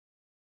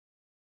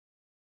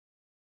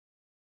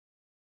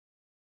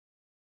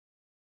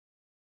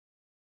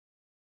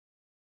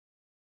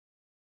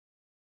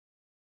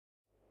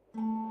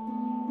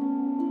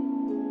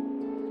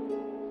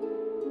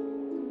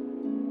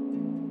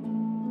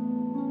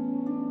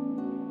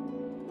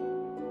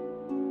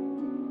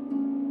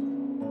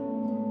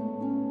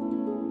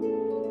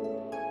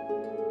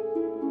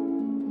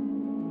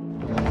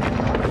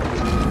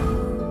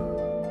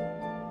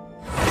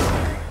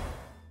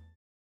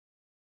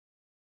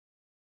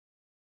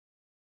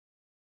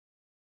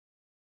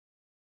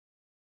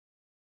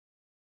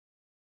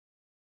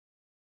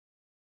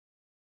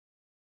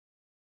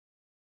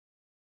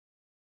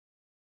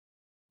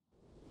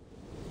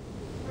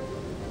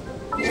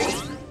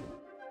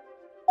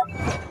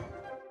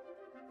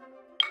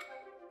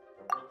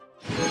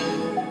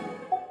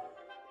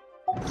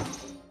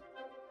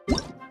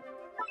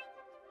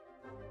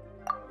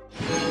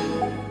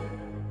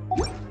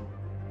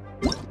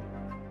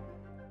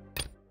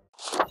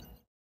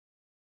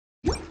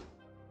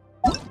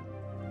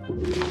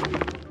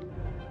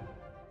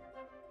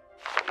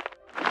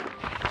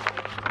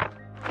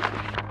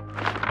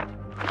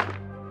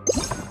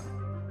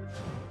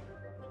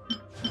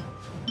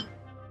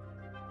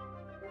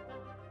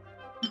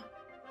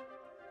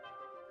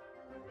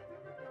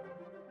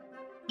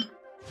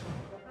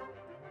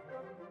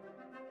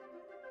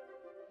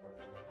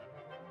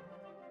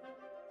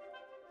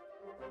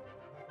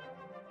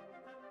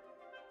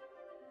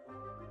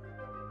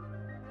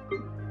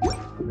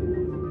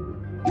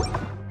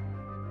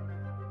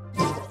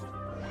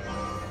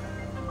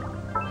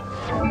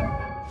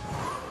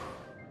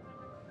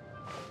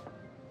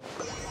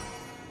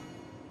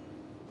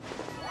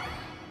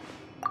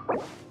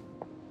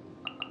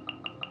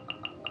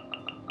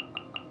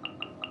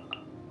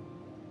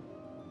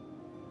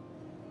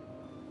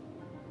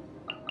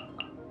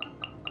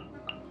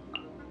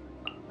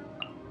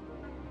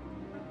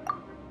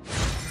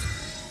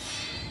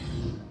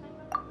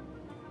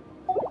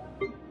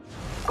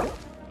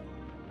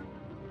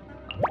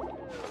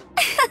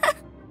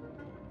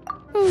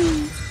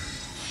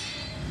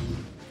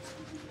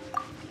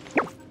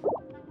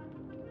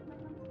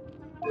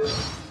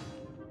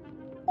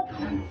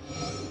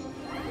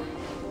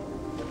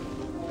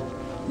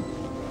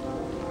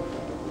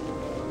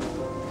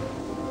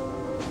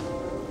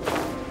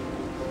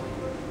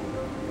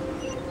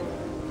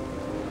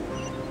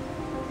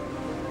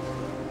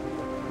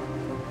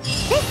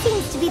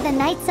Seems to be the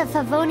Knights of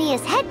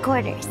Favonia's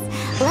headquarters.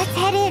 Let's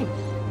head in.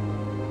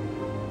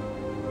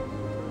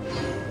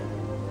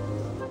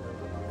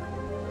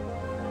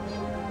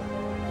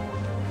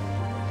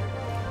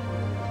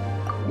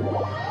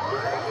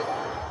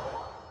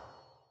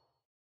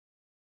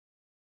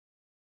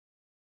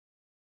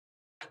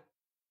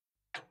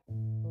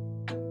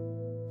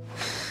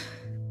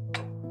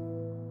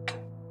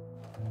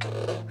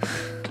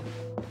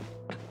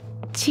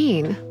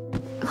 Jean,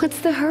 what's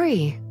the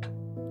hurry?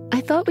 I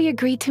thought we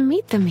agreed to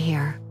meet them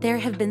here. There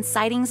have been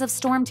sightings of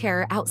storm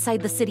terror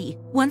outside the city.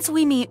 Once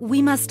we meet,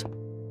 we must...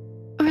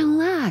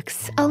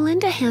 Relax. I'll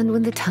lend a hand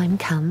when the time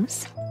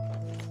comes.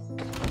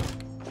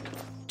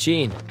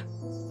 Jean,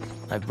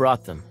 I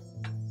brought them.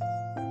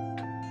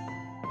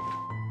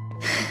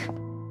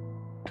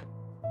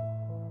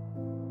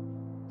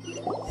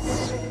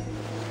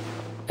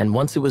 And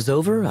once it was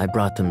over, I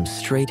brought them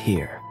straight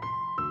here.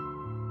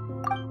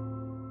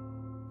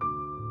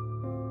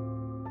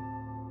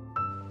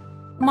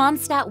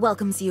 Mondstadt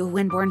welcomes you,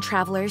 Windborn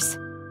travelers.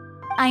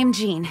 I am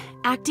Jean,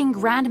 acting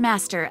Grand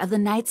Master of the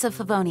Knights of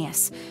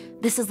Favonius.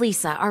 This is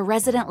Lisa, our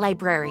resident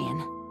librarian.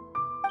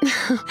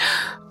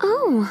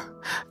 Oh,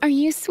 are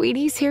you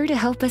sweeties here to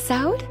help us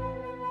out?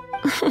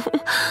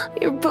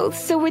 You're both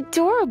so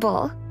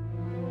adorable.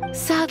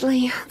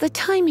 Sadly, the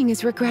timing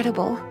is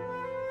regrettable.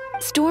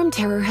 Storm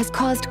terror has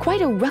caused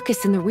quite a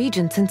ruckus in the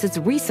region since its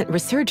recent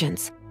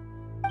resurgence.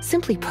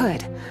 Simply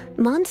put,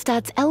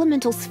 Mondstadt's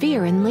elemental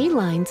sphere and ley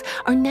lines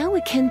are now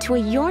akin to a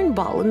yarn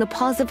ball in the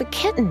paws of a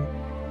kitten.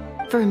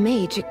 For a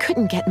mage, it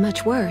couldn't get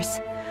much worse.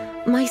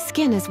 My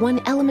skin is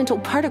one elemental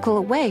particle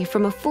away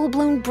from a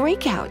full-blown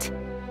breakout.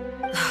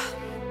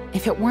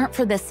 If it weren't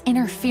for this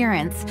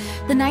interference,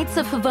 the Knights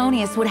of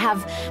Favonius would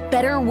have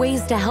better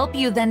ways to help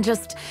you than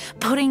just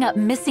putting up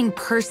missing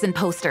person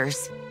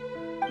posters.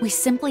 We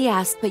simply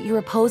ask that you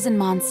repose in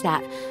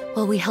Mondstadt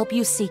while we help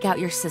you seek out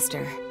your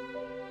sister.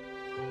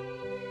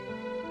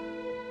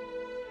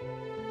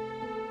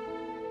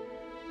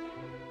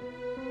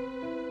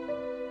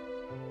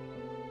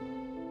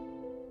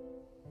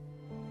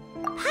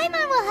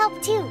 Paimon will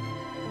help too.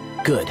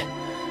 Good.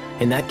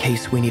 In that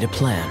case, we need a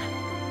plan.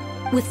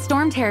 With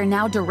Storm Terror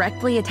now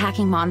directly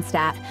attacking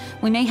Mondstadt,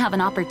 we may have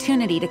an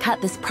opportunity to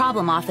cut this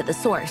problem off at the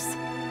source.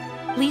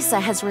 Lisa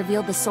has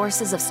revealed the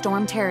sources of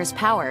Storm Terror's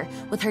power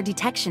with her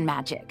detection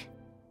magic.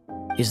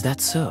 Is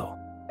that so?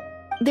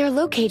 They're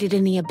located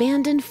in the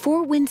abandoned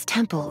Four Winds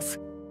temples.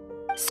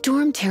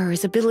 Storm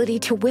Terror's ability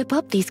to whip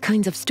up these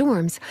kinds of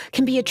storms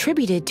can be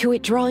attributed to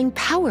it drawing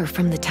power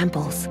from the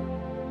temples.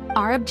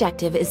 Our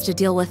objective is to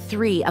deal with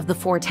 3 of the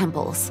 4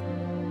 temples.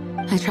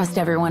 I trust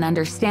everyone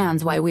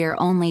understands why we are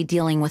only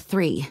dealing with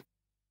 3.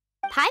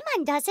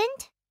 Paimon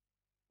doesn't.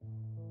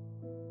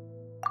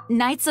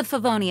 Knights of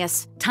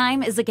Favonius,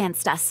 time is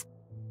against us.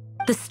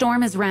 The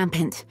storm is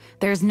rampant.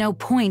 There's no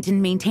point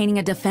in maintaining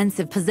a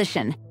defensive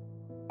position.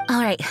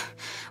 All right,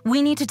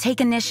 we need to take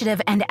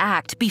initiative and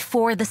act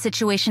before the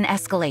situation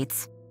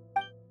escalates.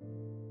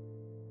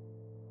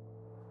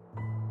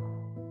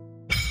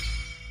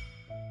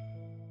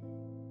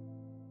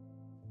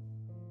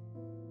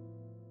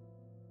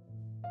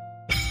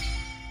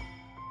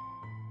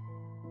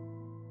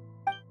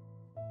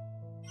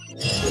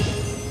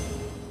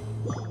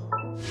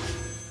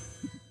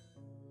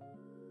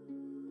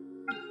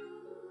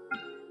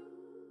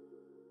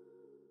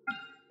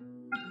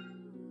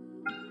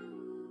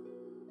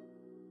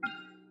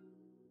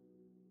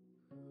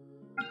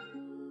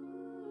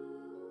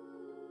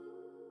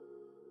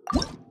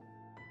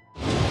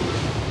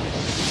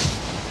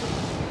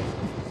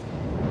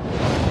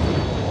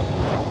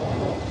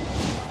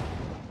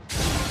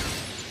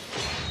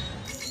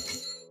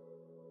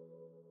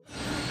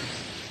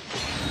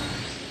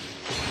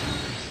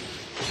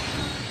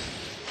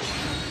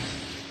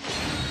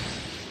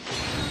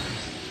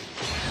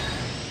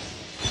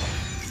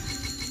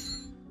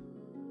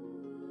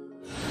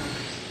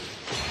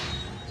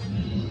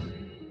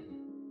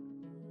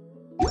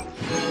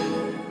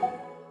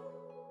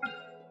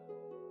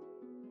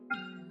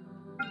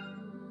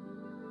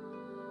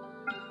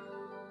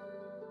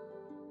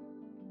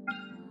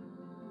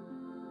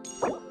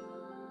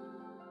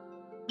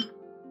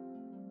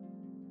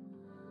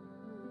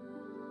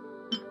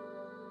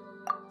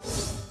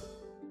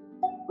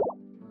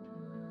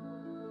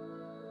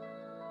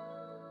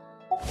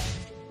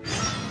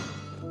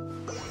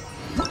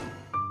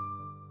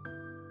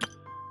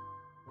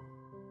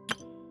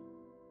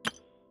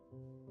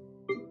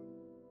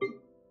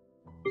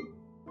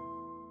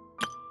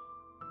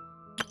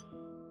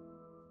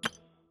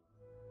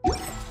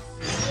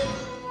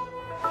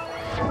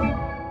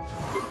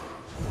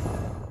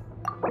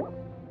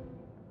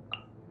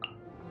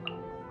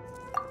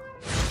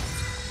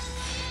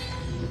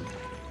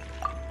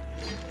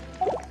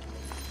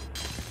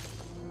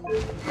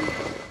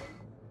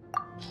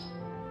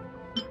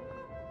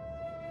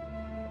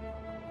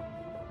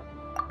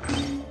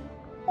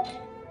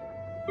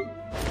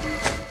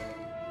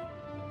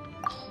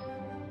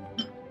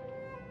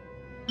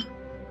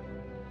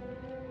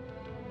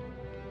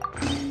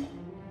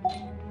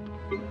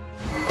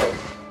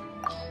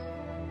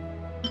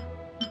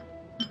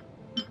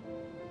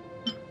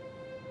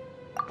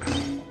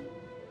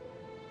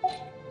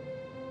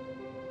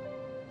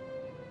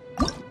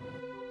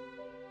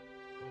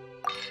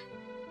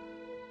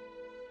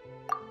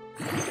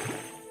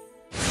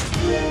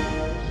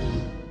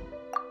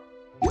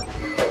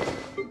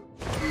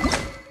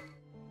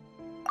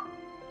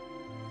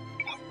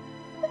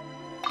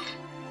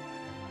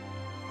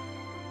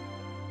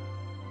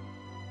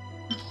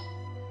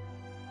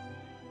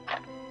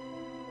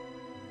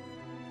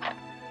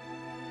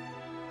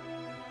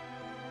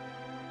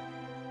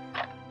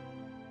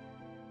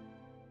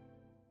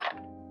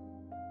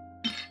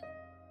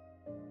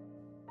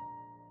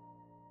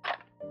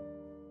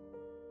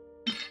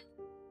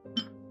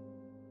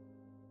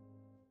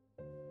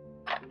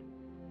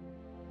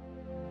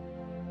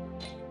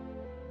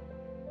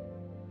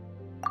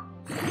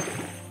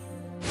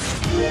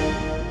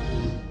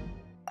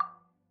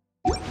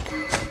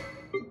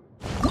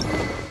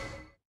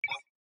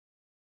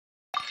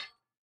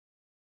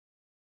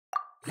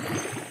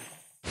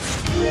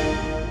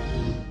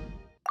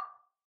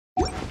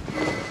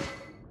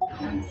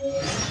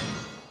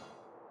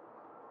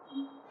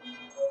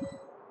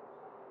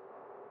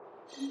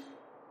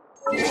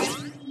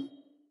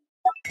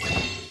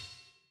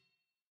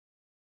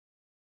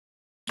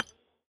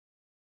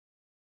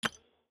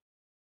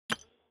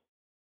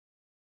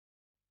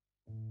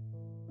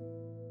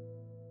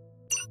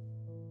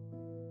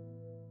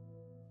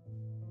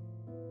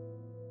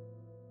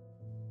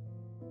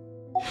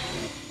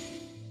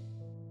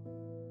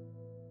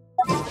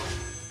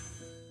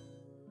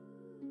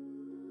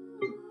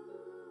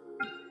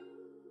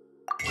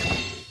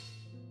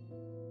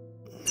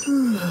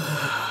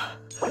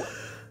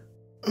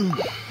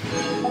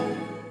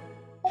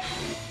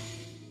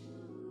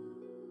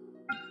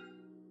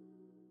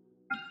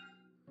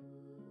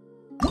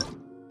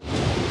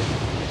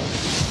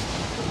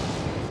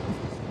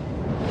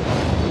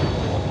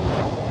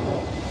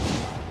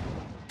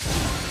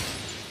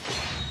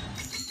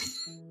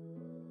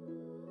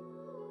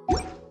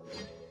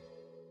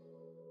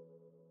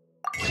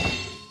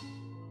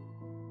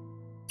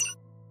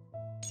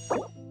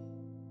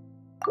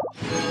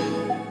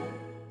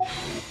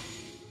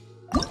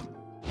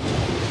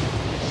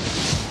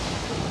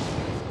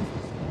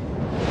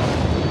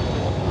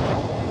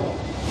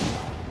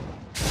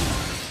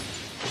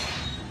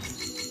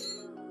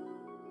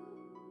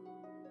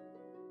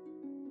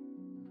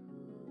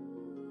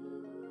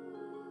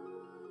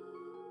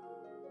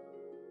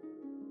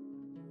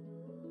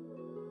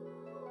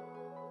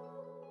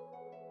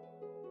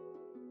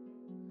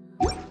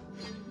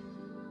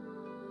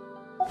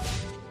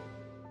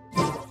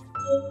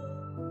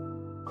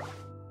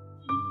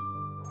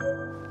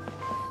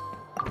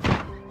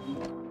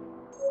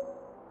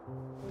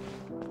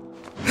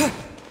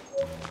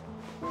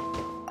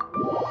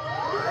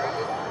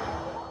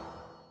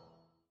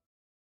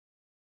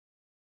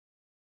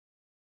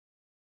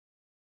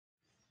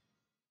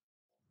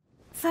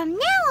 From now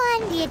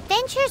on, the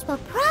adventures will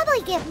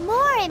probably get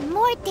more and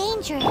more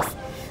dangerous.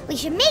 We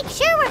should make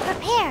sure we're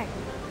prepared.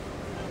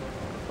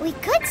 We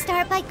could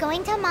start by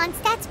going to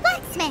Mondstadt's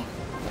blacksmith.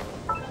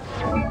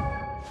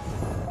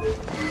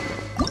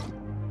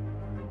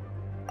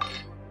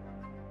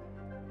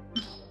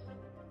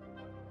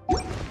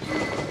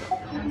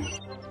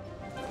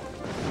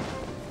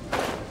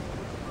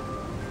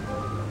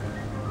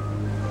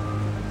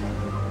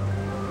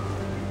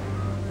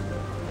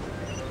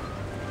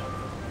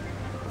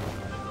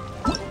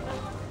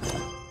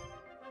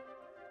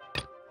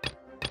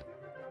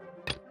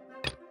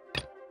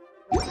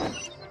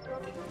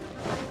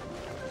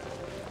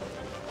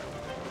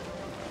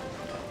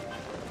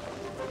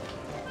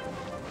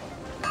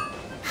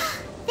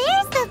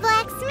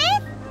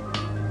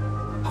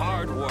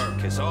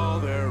 Is all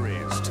there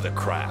is to the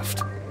craft.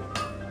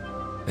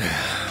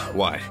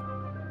 What?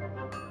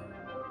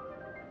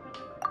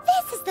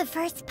 This is the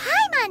first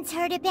Paimon's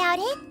heard about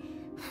it.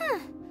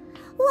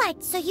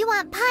 What, so you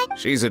want Paimon?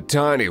 She's a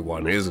tiny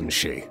one, isn't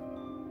she?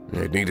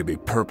 They'd need to be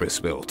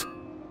purpose-built.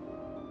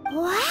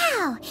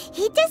 Wow,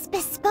 he does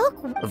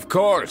bespoke... Of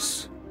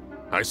course!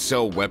 I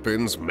sell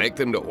weapons, make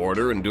them to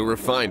order, and do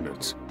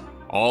refinements.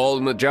 All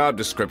in the job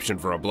description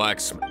for a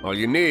blacksmith. All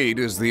you need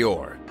is the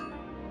ore.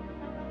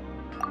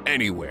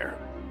 Anywhere.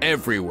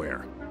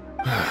 Everywhere.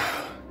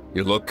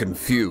 You look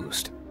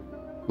confused.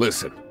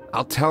 Listen,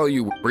 I'll tell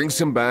you, bring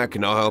some back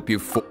and I'll help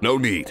you No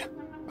need.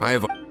 I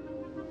have a...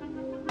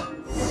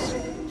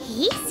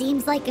 He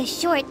seems like a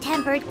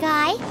short-tempered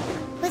guy.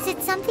 Was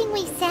it something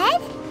we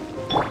said?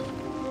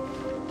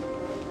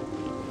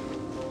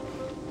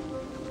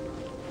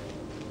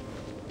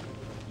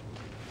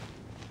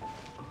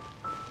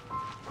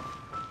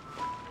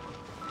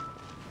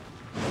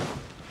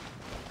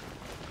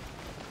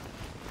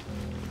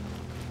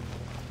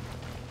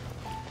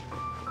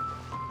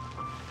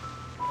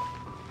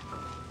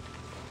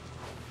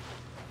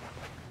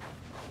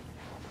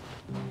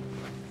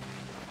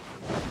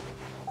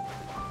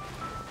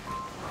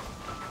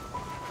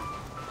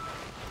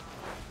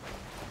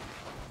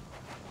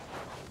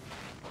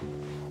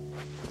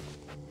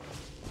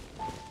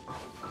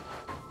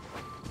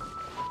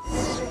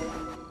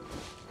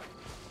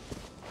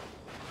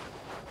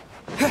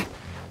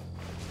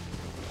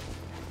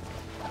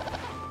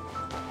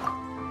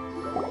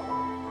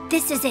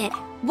 This is it.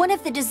 One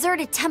of the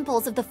deserted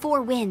temples of the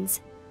Four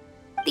Winds.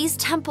 These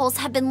temples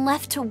have been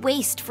left to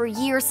waste for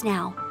years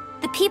now.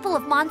 The people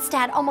of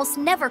Mondstadt almost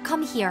never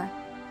come here.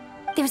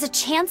 There's a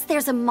chance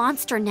there's a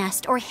monster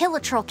nest or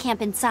hilitrol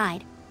camp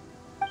inside.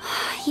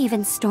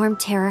 Even Storm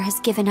Terror has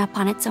given up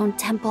on its own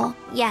temple.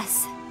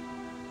 Yes.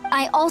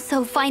 I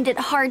also find it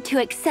hard to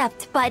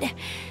accept, but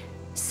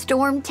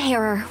Storm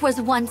Terror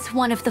was once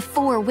one of the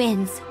Four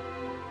Winds.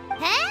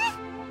 Huh?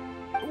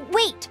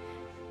 Wait!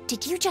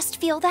 Did you just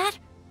feel that?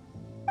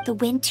 The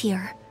wind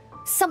here.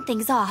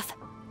 Something's off.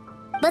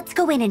 Let's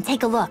go in and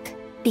take a look.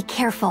 Be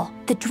careful.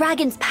 The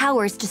dragon's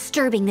power is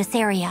disturbing this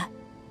area.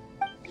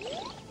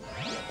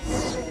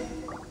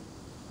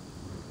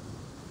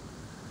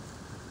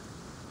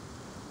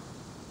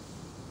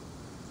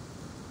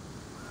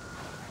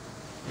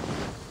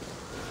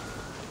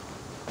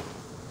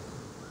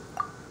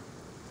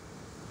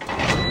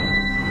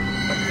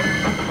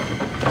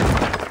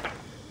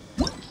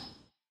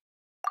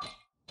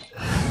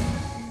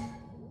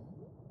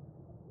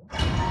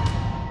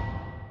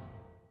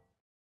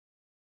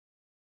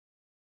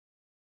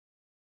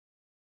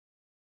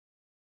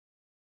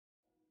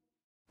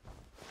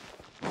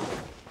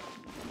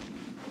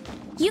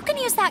 You can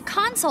use that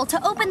console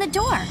to open the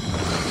door.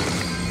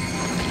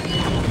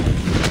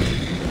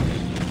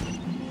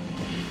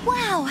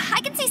 Wow, I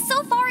can see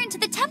so far into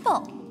the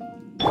temple.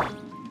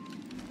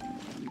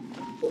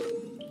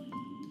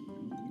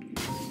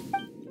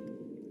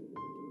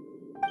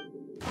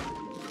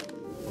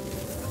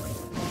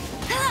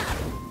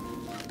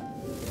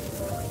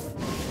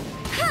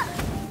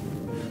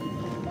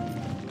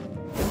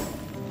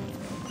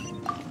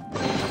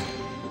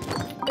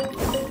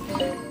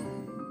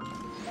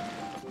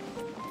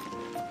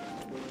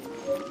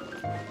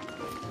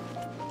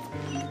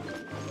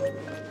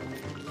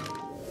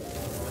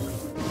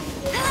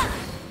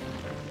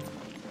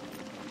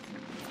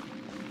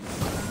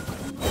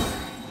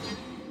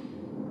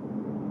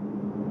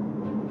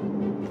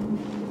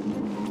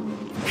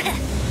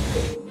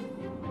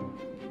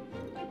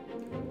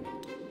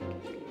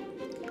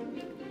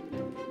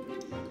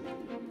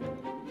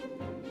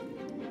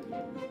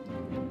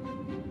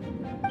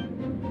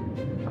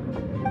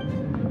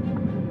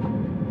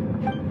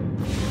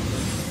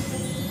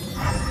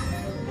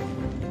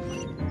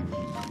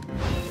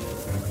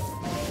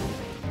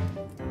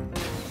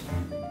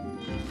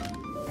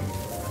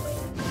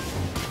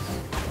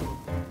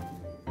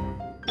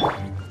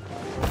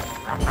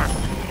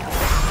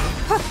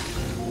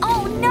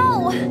 Oh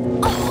no!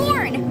 A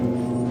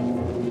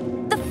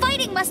horn! The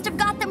fighting must have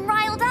got them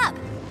riled up.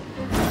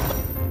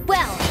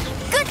 Well,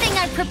 good thing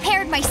I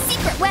prepared my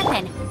secret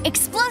weapon,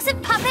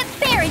 explosive puppet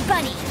fairy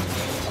bunny.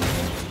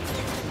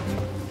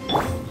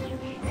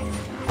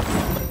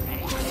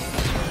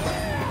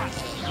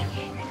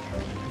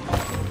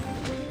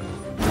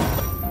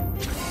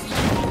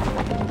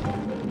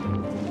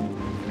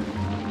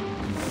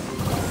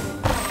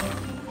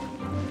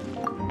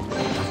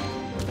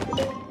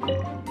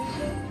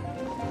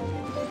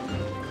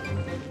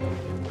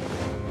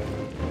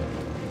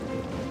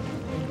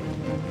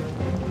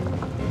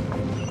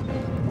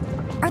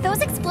 Are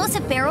those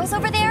explosive barrels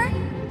over there?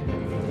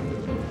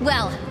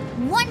 Well,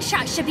 one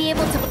shot should be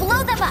able to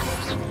blow them up.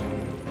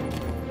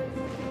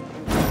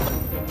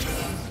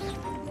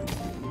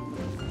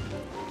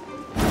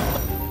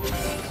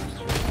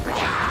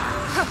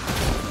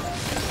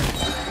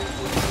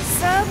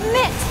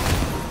 Submit!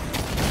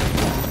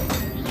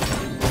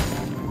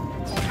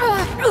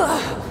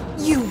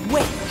 You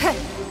wait!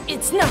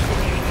 It's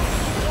nothing!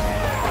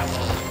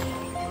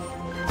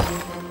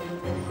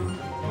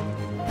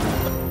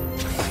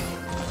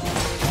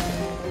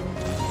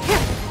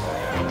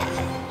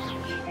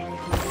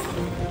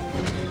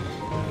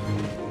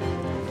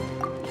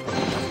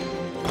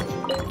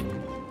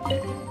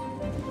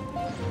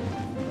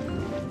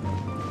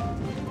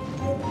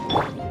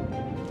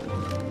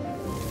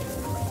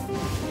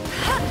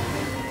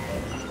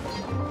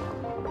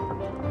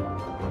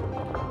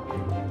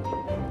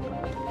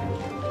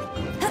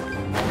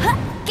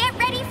 Get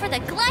ready for the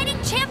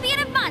gliding champion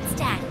of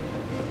Mondstadt.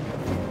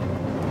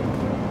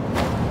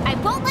 I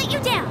won't let you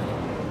down.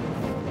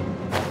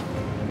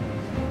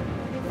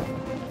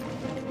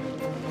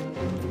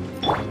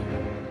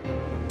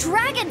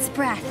 Dragon's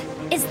breath.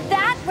 Is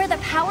that where the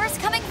power's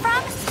coming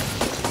from?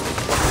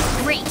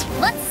 Great,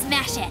 let's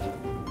smash it.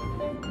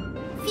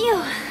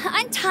 Phew,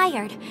 I'm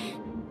tired.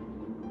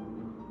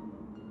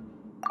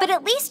 But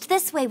at least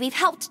this way we've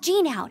helped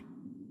Jean out.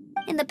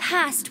 In the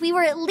past, we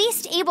were at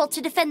least able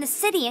to defend the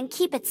city and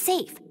keep it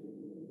safe.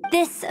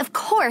 This, of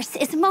course,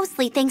 is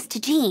mostly thanks to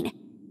Jean.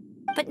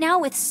 But now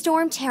with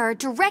Storm Terror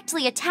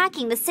directly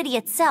attacking the city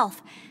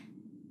itself,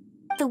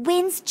 the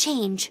winds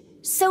change,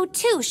 so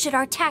too should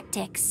our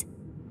tactics.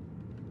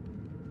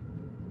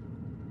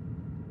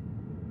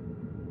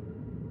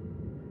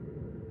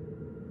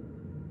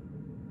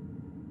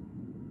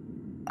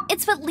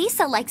 It's what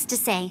Lisa likes to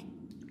say.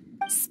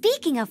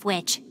 Speaking of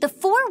which, the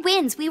 4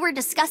 winds we were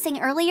discussing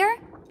earlier,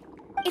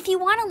 if you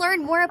want to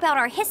learn more about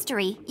our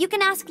history, you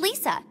can ask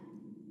Lisa.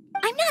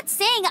 I'm not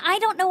saying I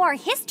don't know our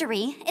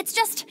history, it's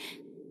just...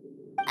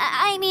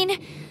 I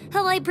mean,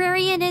 a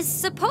librarian is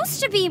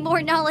supposed to be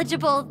more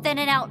knowledgeable than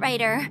an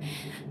outrider,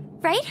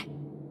 right?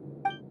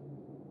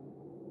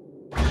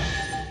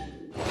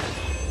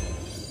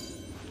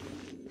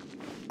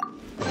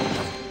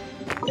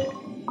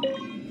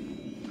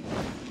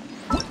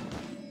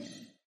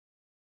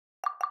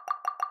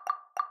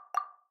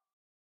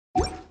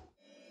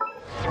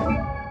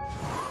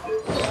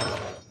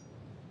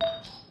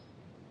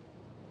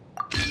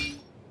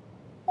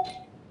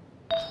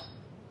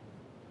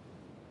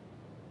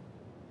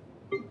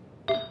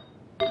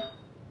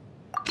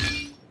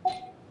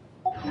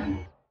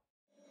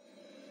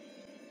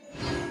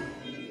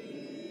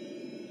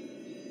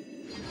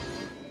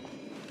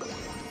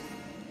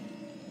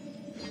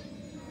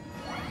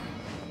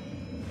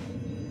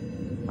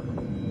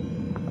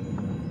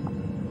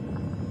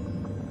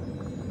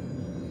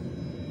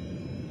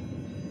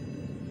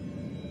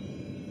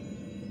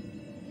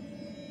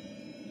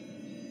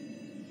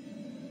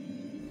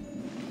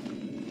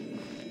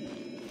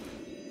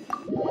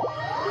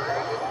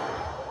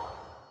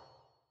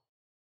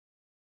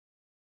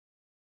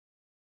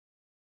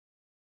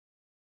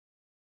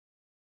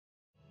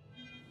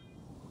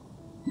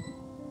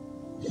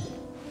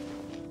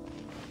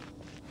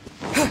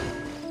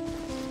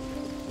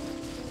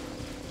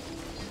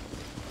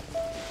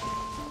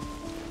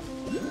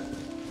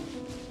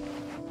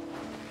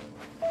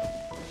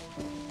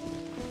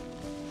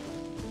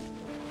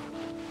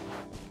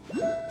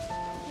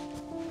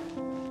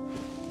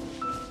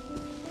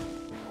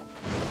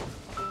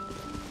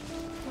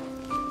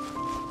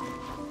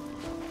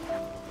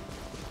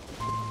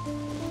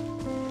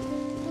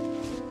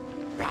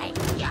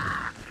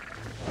 Yeah!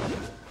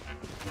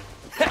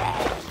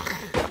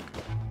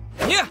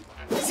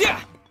 Yeah!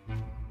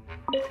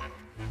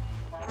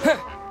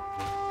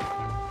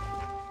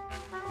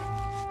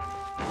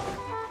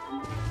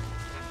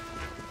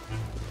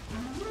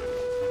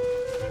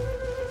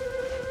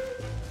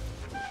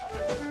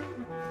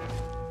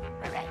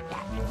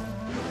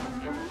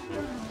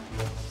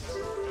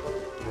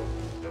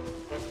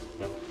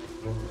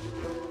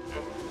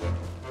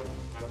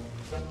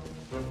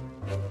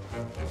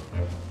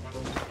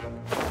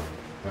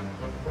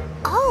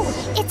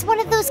 Oh, it's one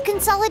of those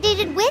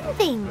consolidated wind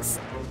things.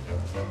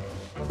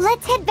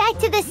 Let's head back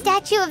to the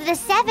statue of the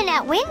Seven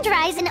at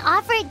Windrise and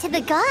offer it to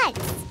the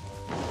gods.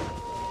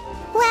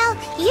 Well,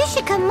 you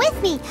should come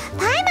with me.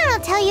 Paimon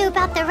will tell you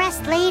about the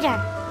rest later.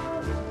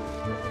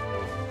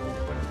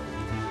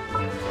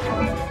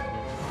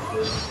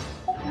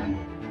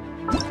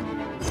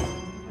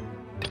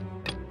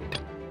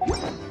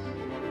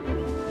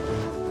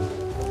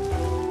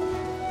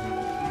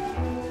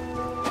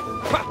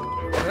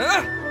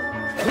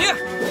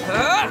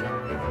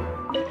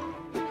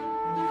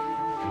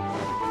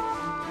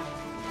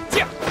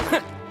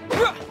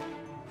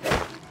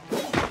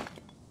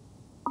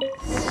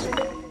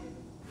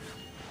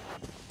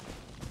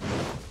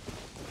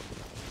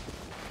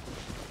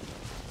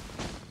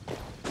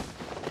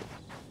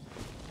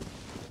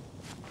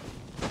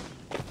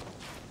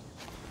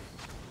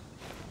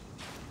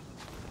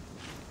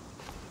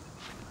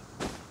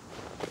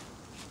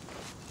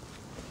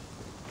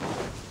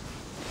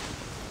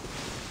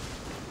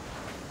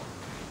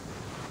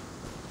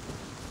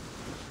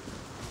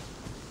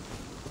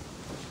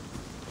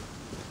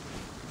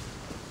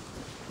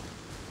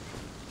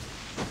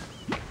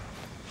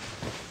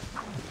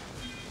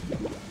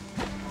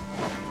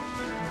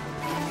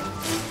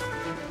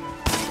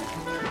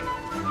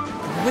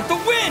 With the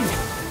wind!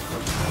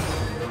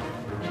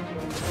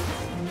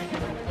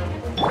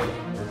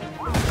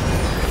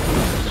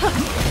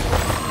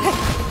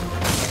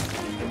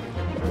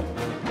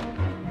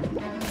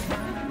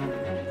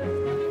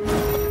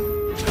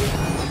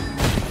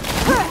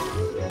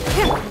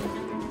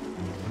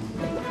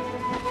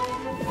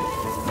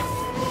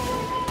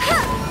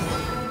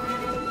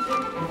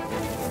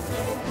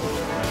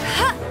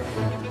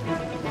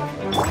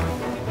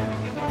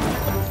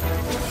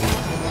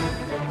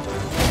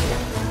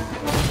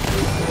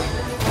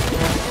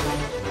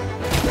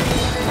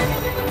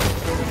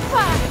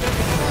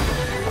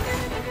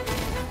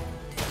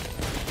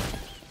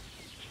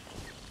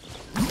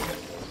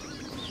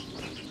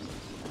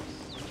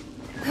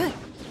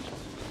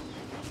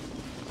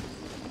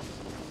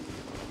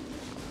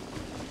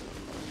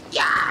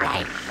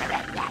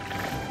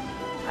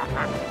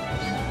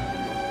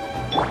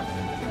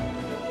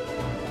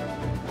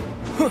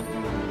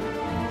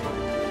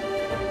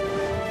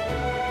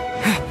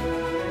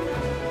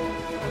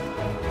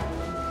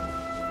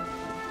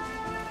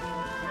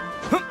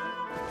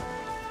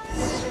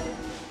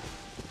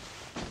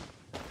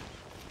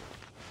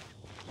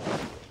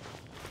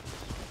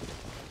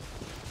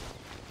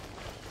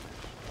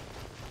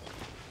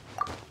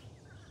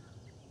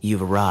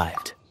 You've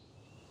arrived.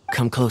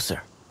 Come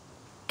closer.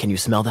 Can you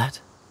smell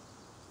that?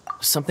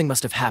 Something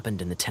must have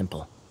happened in the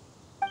temple.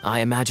 I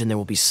imagine there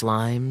will be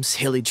slimes,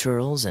 hilly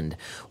churls, and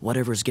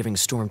whatever's giving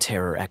Storm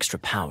Terror extra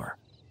power.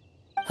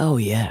 Oh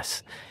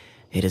yes,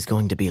 it is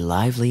going to be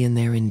lively in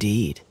there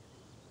indeed.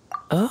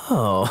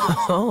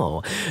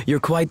 Oh,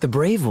 you're quite the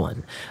brave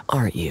one,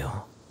 aren't you?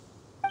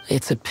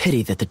 It's a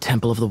pity that the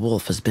Temple of the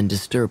Wolf has been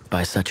disturbed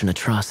by such an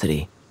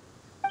atrocity.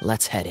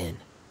 Let's head in.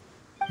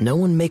 No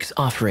one makes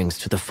offerings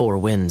to the Four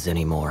Winds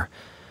anymore,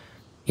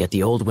 yet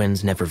the old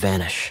winds never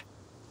vanish.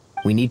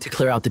 We need to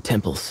clear out the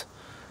temples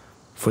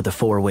for the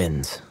Four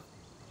Winds.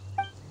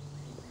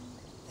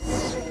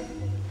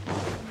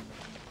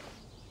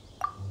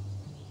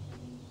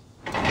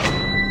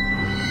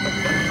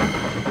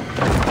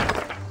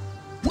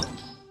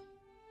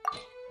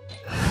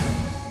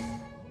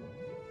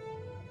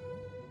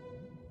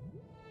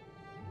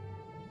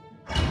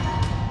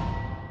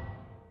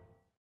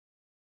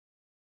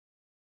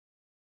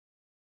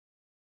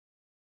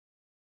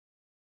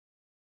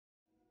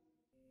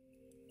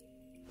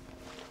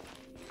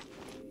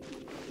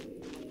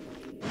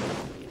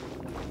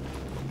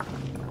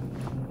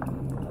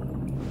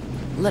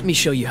 Let me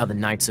show you how the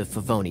Knights of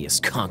Favonius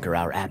conquer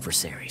our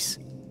adversaries.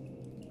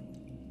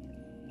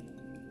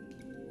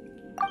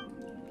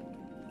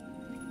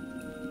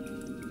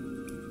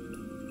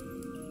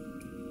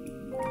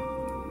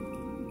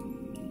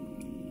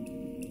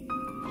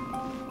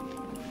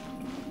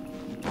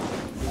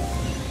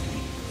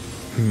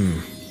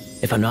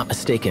 If I'm not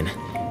mistaken,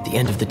 the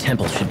end of the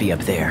temple should be up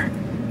there.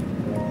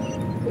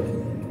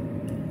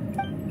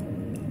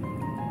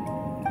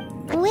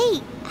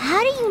 Wait,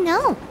 how do you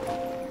know?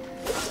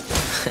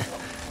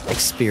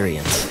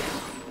 Experience.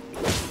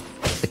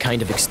 The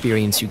kind of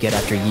experience you get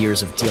after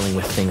years of dealing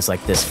with things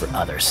like this for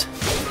others.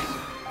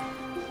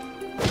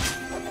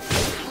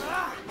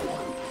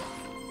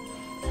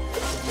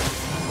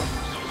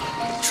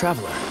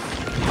 Traveler,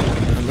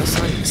 unless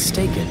I'm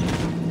mistaken,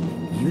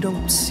 you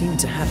don't seem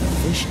to have a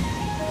vision.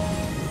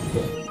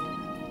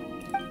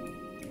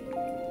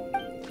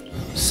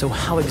 So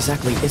how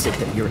exactly is it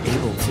that you're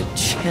able to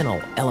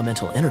channel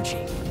elemental energy?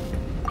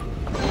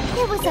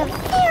 It was a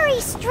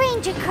very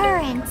strange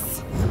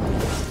occurrence.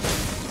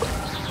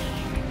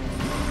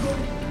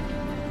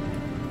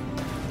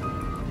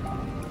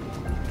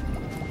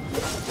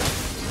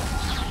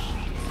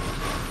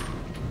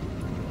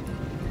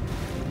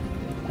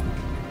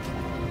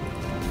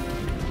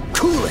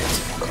 Cool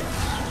it!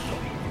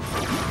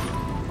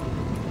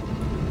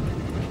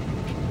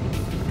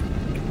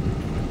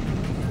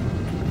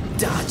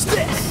 Dodge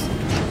this!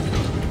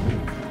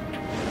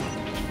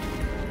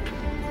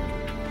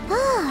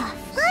 Ah,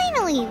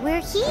 finally,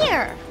 we're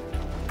here.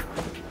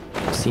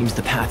 Seems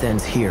the path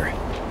ends here.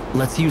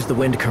 Let's use the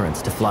wind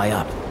currents to fly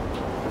up.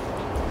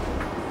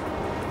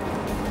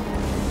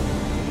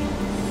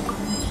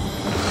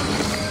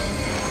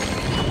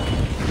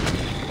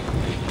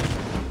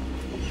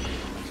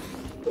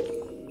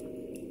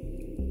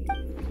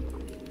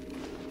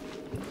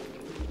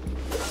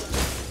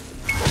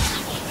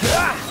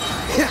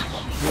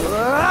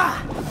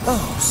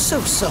 Oh,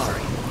 so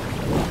sorry.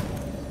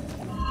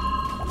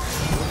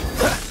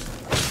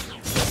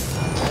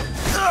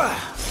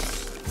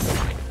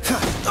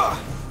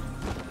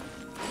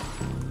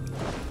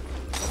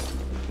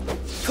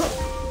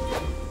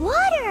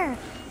 Water!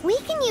 We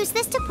can use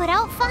this to put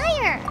out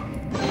fire.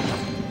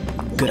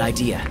 Good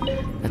idea.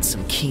 That's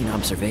some keen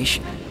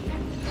observation.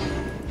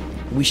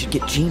 We should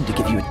get Jean to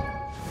give you a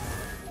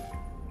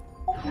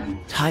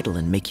title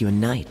and make you a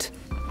knight.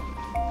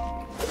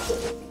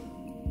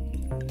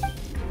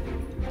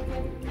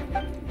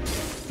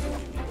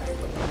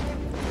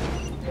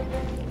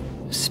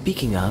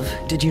 Speaking of,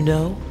 did you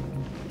know?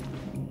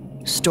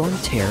 Storm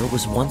Terror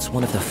was once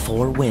one of the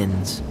Four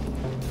Winds.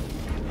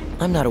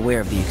 I'm not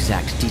aware of the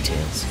exact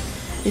details.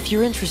 If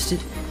you're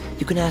interested,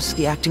 you can ask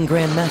the acting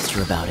Grand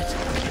Master about it.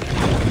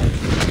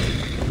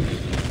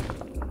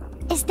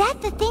 Is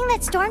that the thing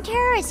that Storm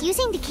Terror is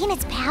using to gain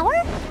its power?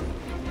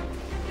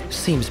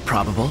 Seems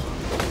probable.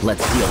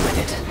 Let's deal with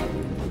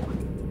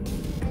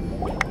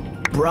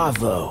it.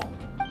 Bravo!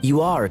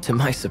 You are, to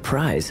my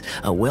surprise,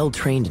 a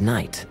well-trained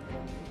knight.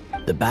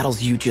 The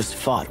battles you just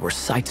fought were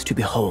sights to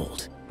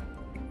behold.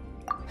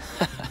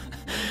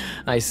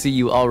 I see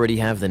you already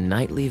have the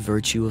knightly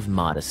virtue of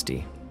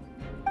modesty.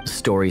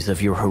 Stories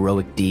of your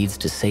heroic deeds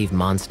to save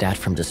Mondstadt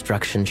from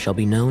destruction shall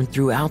be known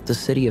throughout the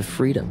City of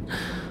Freedom,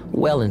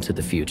 well into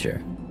the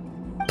future.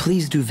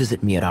 Please do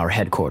visit me at our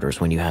headquarters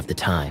when you have the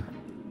time.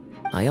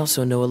 I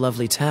also know a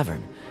lovely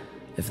tavern,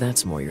 if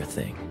that's more your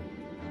thing.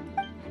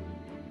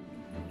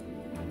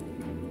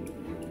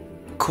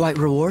 Quite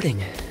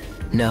rewarding,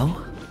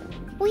 no?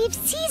 We've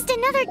seized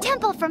another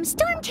temple from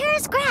Storm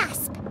Terror's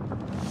grasp.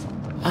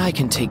 I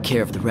can take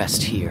care of the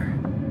rest here.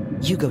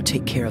 You go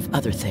take care of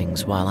other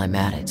things while I'm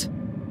at it.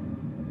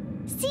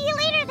 See you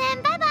later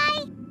then,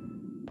 bye-bye.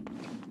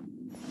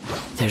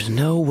 There's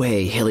no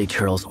way Hilly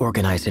Turtles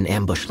organized an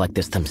ambush like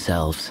this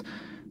themselves.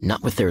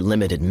 Not with their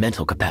limited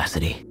mental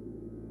capacity.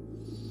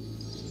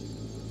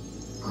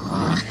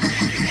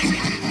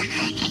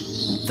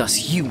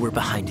 Thus you were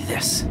behind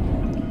this.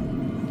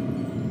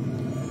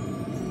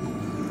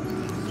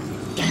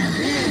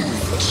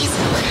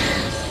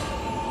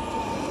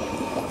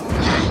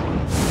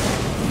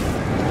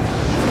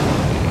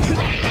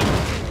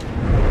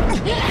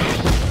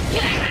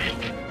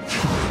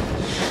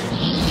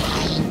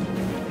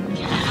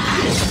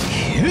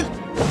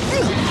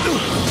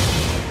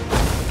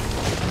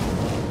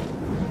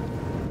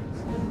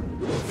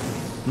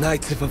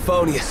 Knights of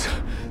Favonius,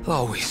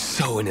 always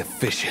so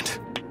inefficient.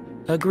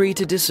 Agree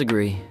to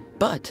disagree,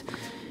 but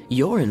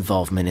your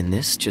involvement in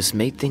this just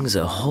made things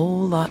a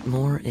whole lot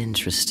more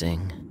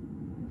interesting.